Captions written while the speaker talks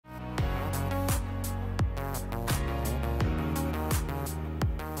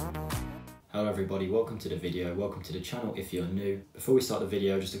Hello everybody, welcome to the video, welcome to the channel if you're new. Before we start the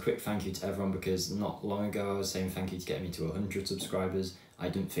video, just a quick thank you to everyone because not long ago I was saying thank you to getting me to 100 subscribers. I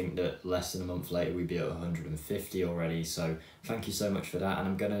didn't think that less than a month later we'd be at 150 already, so thank you so much for that, and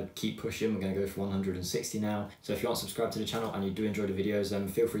I'm going to keep pushing. We're going to go for 160 now, so if you aren't subscribed to the channel and you do enjoy the videos, then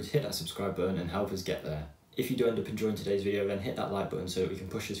feel free to hit that subscribe button and help us get there. If you do end up enjoying today's video, then hit that like button so that we can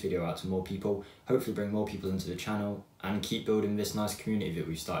push this video out to more people, hopefully bring more people into the channel and keep building this nice community that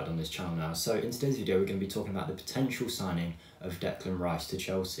we've started on this channel now. So in today's video, we're going to be talking about the potential signing of Declan Rice to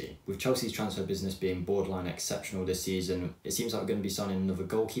Chelsea. With Chelsea's transfer business being borderline exceptional this season, it seems like we're going to be signing another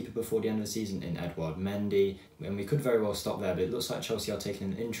goalkeeper before the end of the season in Edouard Mendy, and we could very well stop there, but it looks like Chelsea are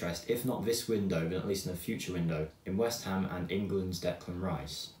taking an interest, if not this window, then at least in a future window, in West Ham and England's Declan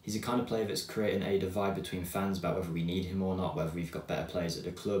Rice. He's the kind of player that's creating a divide between fans about whether we need him or not, whether we've got better players at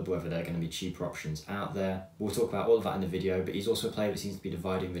the club, whether there are going to be cheaper options out there. We'll talk about all of that in the video, but he's also a player that seems to be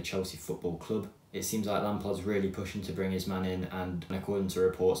dividing the Chelsea Football Club. It seems like Lampard's really pushing to bring his man in, and according to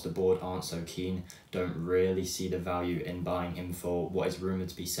reports, the board aren't so keen, don't really see the value in buying him for what is rumoured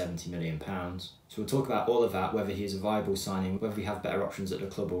to be £70 million. So we'll talk about all of that, whether he is a viable signing, whether we have better options at the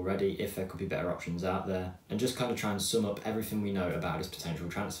club already, if there could be better options out there, and just kind of try and sum up everything we know about his potential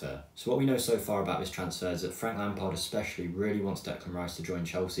transfer. So what we know so far about this transfer is that Frank Lampard especially really wants Declan Rice to join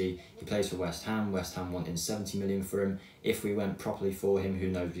Chelsea. He plays for West Ham wanting 70 million for him. If we went properly for him, who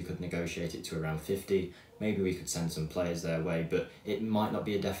knows, we could negotiate it to around 50. Maybe we could send some players their way, but it might not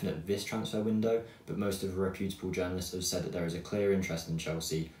be a definite this transfer window, but most of the reputable journalists have said that there is a clear interest in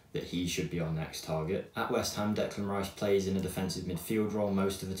Chelsea, that he should be our next target. At West Ham, Declan Rice plays in a defensive midfield role.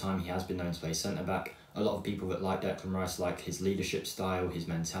 Most of the time he has been known to play centre-back. A lot of people that like Declan Rice like his leadership style, his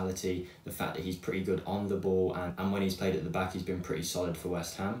mentality, the fact that he's pretty good on the ball, and when he's played at the back he's been pretty solid for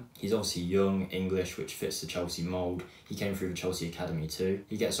West Ham. He's obviously young, English, which fits the Chelsea mould. He came through the Chelsea Academy too.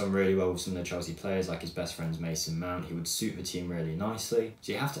 He gets on really well with some of the Chelsea players, like his best friend's Mason Mount. He would suit the team really nicely.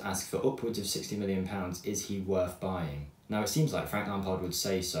 So you have to ask, for upwards of £60 million, is he worth buying? Now, it seems like Frank Lampard would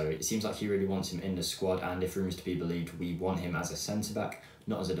say so. It seems like he really wants him in the squad, and if rumours to be believed, we want him as a centre-back,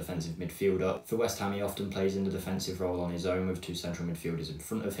 not as a defensive midfielder. For West Ham, he often plays in the defensive role on his own with two central midfielders in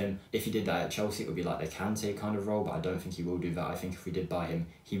front of him. If he did that at Chelsea, it would be like the Kante kind of role, but I don't think he will do that. I think if we did buy him,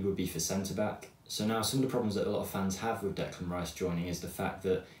 he would be for centre-back. So now, some of the problems that a lot of fans have with Declan Rice joining is the fact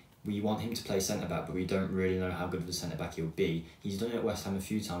that we want him to play centre-back, but we don't really know how good of a centre-back he'll be. He's done it at West Ham a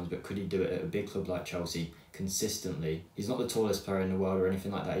few times, but could he do it at a big club like Chelsea consistently? He's not the tallest player in the world or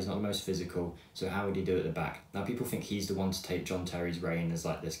anything like that. He's not the most physical, so how would he do it at the back? Now, people think he's the one to take John Terry's reign as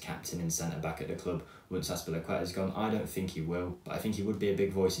like this captain and centre-back at the club once Azpilicueta's gone. I don't think he will, but I think he would be a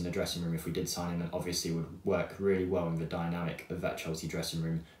big voice in the dressing room if we did sign him, and obviously would work really well in the dynamic of that Chelsea dressing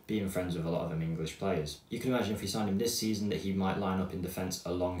room, being friends with a lot of them English players. You can imagine if we signed him this season that he might line up in defence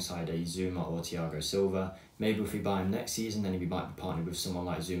alongside a Zuma or Thiago Silva. Maybe if we buy him next season, then he might be partnered with someone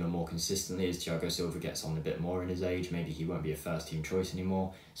like Zuma more consistently as Thiago Silva gets on a bit more in his age. Maybe he won't be a first team choice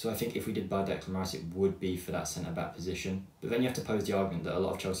anymore. So I think if we did buy Declan Rice, it would be for that centre-back position. But then you have to pose the argument that a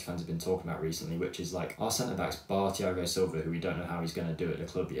lot of Chelsea fans have been talking about recently, which is like, our centre-backs, bar Thiago Silva, who we don't know how he's going to do at the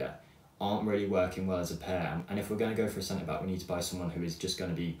club yet, aren't really working well as a pair. And if we're going to go for a centre-back, we need to buy someone who is just going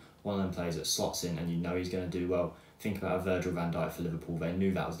to be one of them players that slots in and you know he's going to do well. Think about a Virgil van Dijk for Liverpool. They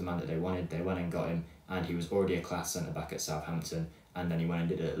knew that was the man that they wanted. They went and got him, and he was already a class centre-back at Southampton, and then he went and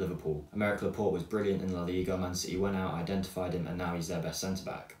did it at Liverpool. Aymeric Laporte was brilliant in La Liga. Man City went out, identified him, and now he's their best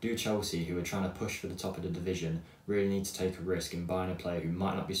centre-back. Do Chelsea, who are trying to push for the top of the division, really need to take a risk in buying a player who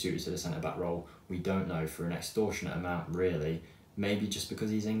might not be suited to the centre-back role? We don't know, for an extortionate amount, really. Maybe just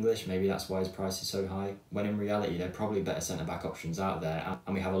because he's English, maybe that's why his price is so high, when in reality there are probably better centre-back options out there,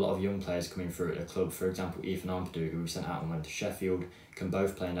 and we have a lot of young players coming through at the club. For example, Ampadu, who we sent out and went to Sheffield, can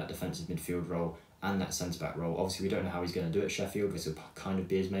both play in that defensive midfield role and that centre-back role. Obviously we don't know how he's going to do at Sheffield. This will kind of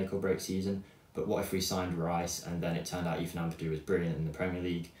be his make or break season, but what if we signed Rice and then it turned out Ampadu was brilliant in the Premier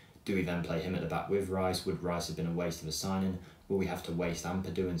League? Do we then play him at the back with Rice? Would Rice have been a waste of a signing? Will we have to waste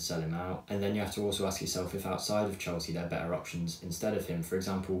Ampadu and sell him out? And then you have to also ask yourself if outside of Chelsea there are better options instead of him. For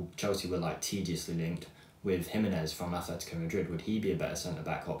example, Chelsea were like tediously linked with Gimenez from Atletico Madrid. Would he be a better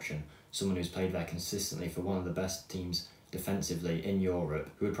centre-back option? Someone who's played there consistently for one of the best teams defensively in Europe,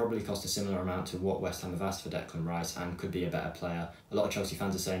 who would probably cost a similar amount to what West Ham have asked for Declan Rice and could be a better player. A lot of Chelsea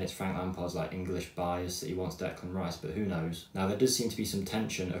fans are saying it's Frank Lampard's like English bias that he wants Declan Rice, but who knows? Now, there does seem to be some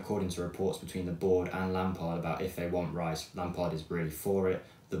tension according to reports between the board and Lampard about if they want Rice. Lampard is really for it,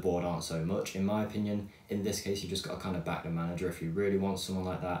 the board aren't so much. In my opinion, in this case, you just got to kind of back the manager. If you really want someone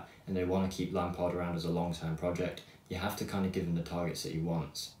like that and they want to keep Lampard around as a long-term project, you have to kind of give him the targets that he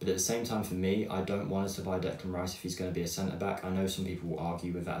wants. But at the same time, for me, I don't want us to buy Declan Rice if he's going to be a centre-back. I know some people will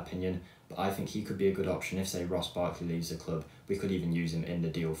argue with that opinion, but I think he could be a good option if, say, Ross Barkley leaves the club. We could even use him in the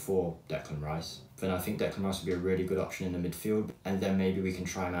deal for Declan Rice. Then I think Declan Rice would be a really good option in the midfield, and then maybe we can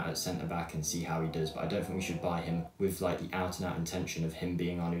try him out at centre-back and see how he does. But I don't think we should buy him with like the out-and-out intention of him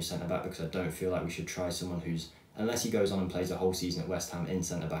being our new centre-back, because I don't feel like we should try someone who's, unless he goes on and plays a whole season at West Ham in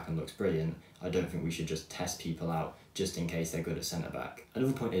centre-back and looks brilliant, I don't think we should just test people out just in case they're good at centre-back.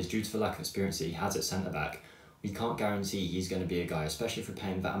 Another point is, due to the lack of experience that he has at centre-back, we can't guarantee he's going to be a guy, especially if we're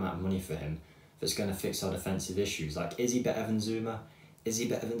paying that amount of money for him, that's going to fix our defensive issues. Like, is he better than Zuma? Is he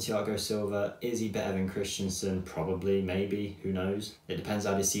better than Thiago Silva? Is he better than Christensen? Probably, maybe, who knows? It depends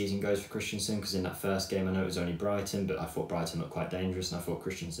how this season goes for Christensen, because in that first game I know it was only Brighton, but I thought Brighton looked quite dangerous and I thought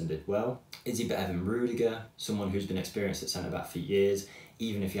Christensen did well. Is he better than Rudiger? Someone who's been experienced at centre-back for years,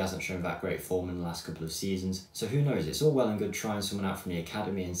 even if he hasn't shown that great form in the last couple of seasons. So who knows? It's all well and good trying someone out from the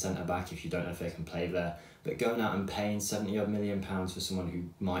academy in centre-back if you don't know if they can play there, but going out and paying £70 million for someone who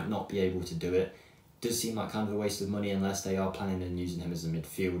might not be able to do it does seem like kind of a waste of money, unless they are planning on using him as a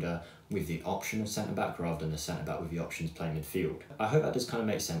midfielder with the option of centre-back rather than a centre-back with the option to play midfield. I hope that does kind of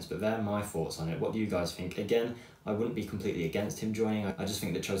make sense, but they're my thoughts on it. What do you guys think? Again, I wouldn't be completely against him joining. I just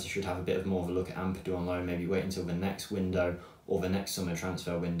think that Chelsea should have a bit of more of a look at Ampadu on loan, maybe wait until the next window or the next summer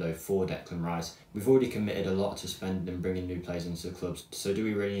transfer window for Declan Rice. We've already committed a lot to spending and bringing new players into the clubs, so do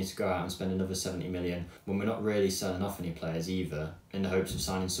we really need to go out and spend another 70 million when we're not really selling off any players either, in the hopes of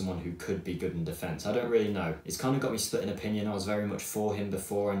signing someone who could be good in defence? I don't really know. It's kind of got me split in opinion. I was very much for him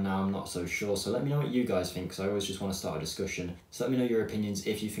before and now I'm not so sure, so let me know what you guys think, because I always just want to start a discussion. So let me know your opinions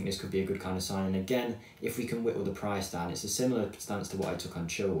if you think this could be a good kind of signing. Again, if we can whittle the price down, it's a similar stance to what I took on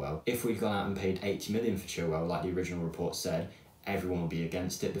Chilwell. If we'd gone out and paid 80 million for Chilwell, like the original report said, everyone will be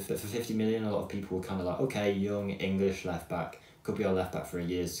against it. But for 50 million, a lot of people were kind of like, okay, young English left back, could be our left back for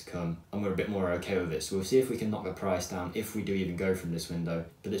years to come, and we're a bit more okay with it. So we'll see if we can knock the price down if we do even go from this window.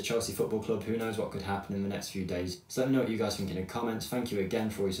 But it's Chelsea Football Club, who knows what could happen in the next few days. So let me know what you guys think in the comments. Thank you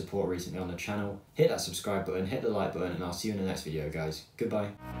again for all your support recently on the channel. Hit that subscribe button, hit the like button, and I'll see you in the next video, guys.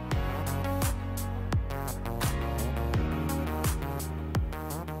 Goodbye.